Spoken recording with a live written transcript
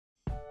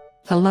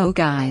Hello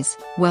guys,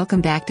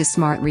 welcome back to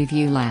Smart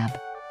Review Lab.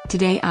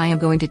 Today I am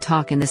going to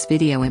talk in this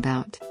video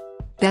about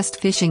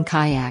best fishing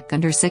kayak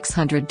under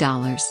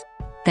 $600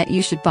 that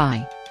you should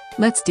buy.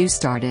 Let's do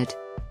started.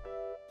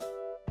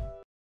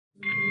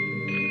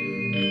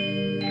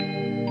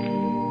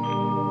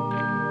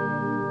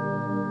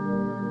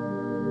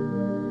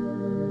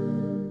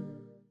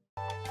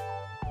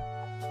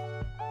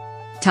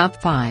 Top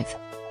 5.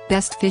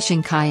 Best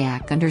fishing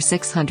kayak under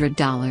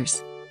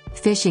 $600.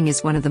 Fishing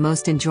is one of the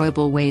most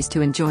enjoyable ways to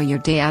enjoy your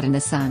day out in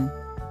the sun.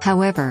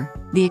 However,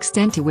 the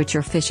extent to which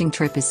your fishing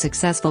trip is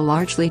successful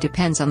largely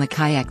depends on the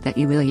kayak that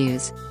you will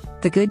use.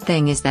 The good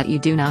thing is that you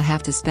do not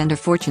have to spend a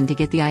fortune to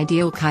get the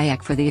ideal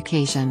kayak for the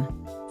occasion.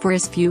 For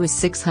as few as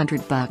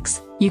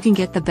 $600, you can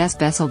get the best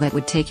vessel that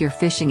would take your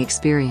fishing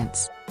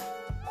experience.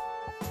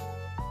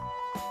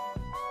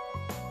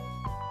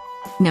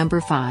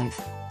 Number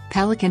 5.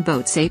 Pelican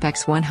Boats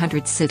Apex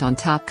 100 Sit on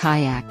Top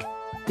Kayak.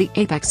 The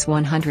Apex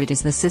 100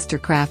 is the sister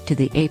craft to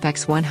the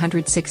Apex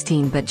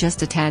 116 but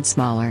just a tad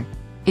smaller.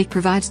 It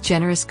provides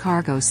generous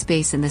cargo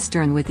space in the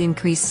stern with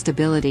increased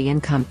stability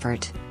and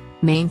comfort.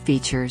 Main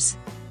features: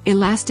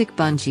 elastic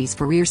bungees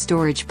for rear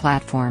storage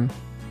platform.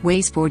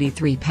 Weighs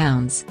 43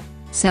 pounds.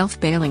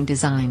 Self-bailing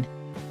design.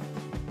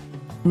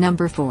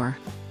 Number 4.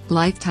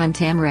 Lifetime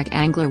Tamarack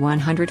Angler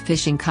 100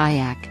 Fishing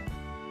Kayak.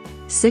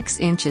 6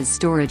 inches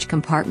storage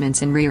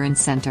compartments in rear and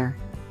center.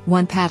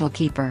 1 paddle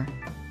keeper.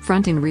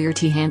 Front and rear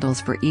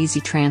T-handles for easy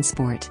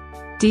transport.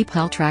 Deep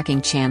hull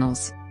tracking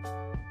channels.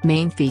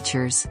 Main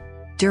features: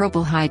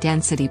 durable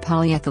high-density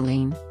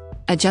polyethylene.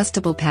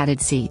 Adjustable padded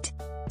seat.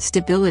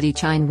 Stability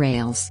chine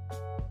rails.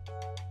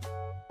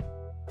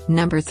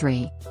 Number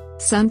 3.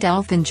 Sun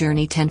Dolphin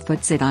Journey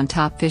 10-foot Sit on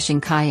Top Fishing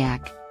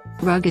Kayak.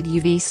 Rugged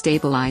UV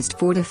stabilized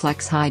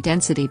Fortiflex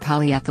high-density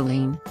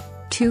polyethylene.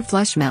 2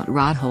 flush mount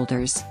rod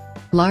holders.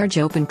 Large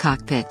open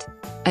cockpit.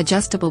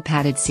 Adjustable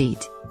padded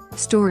seat.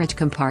 Storage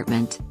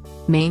compartment.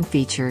 Main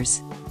features: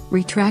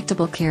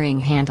 retractable carrying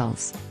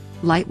handles.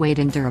 Lightweight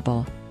and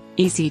durable.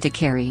 Easy to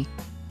carry.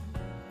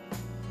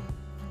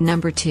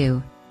 Number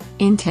 2.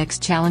 Intex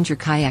Challenger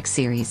Kayak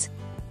Series.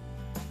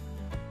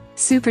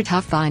 Super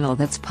tough vinyl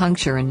that's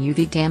puncture and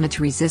UV damage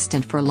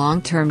resistant for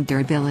long-term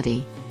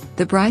durability.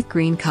 The bright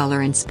green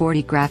color and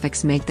sporty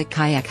graphics make the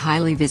kayak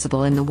highly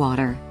visible in the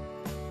water.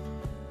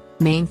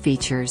 Main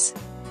features: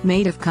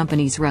 made of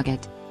company's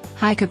rugged,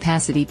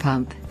 high-capacity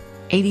pump.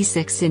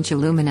 86-inch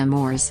aluminum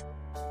oars.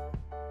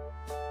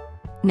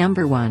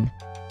 Number 1.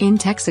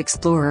 Intex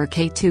Explorer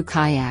K2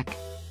 Kayak.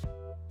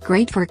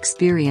 Great for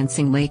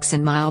experiencing lakes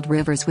and mild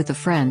rivers with a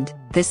friend,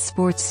 this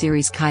sports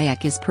series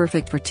kayak is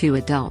perfect for 2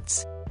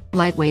 adults.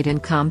 Lightweight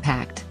and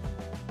compact.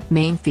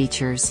 Main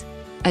features: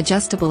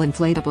 adjustable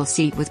inflatable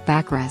seat with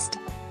backrest.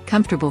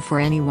 Comfortable for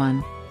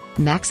anyone.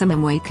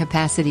 Maximum weight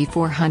capacity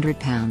 400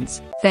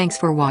 pounds. Thanks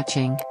for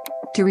watching.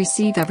 To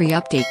receive every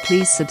update,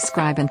 please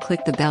subscribe and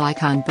click the bell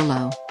icon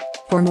below.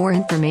 For more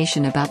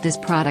information about this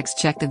products,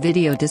 check the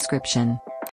video description.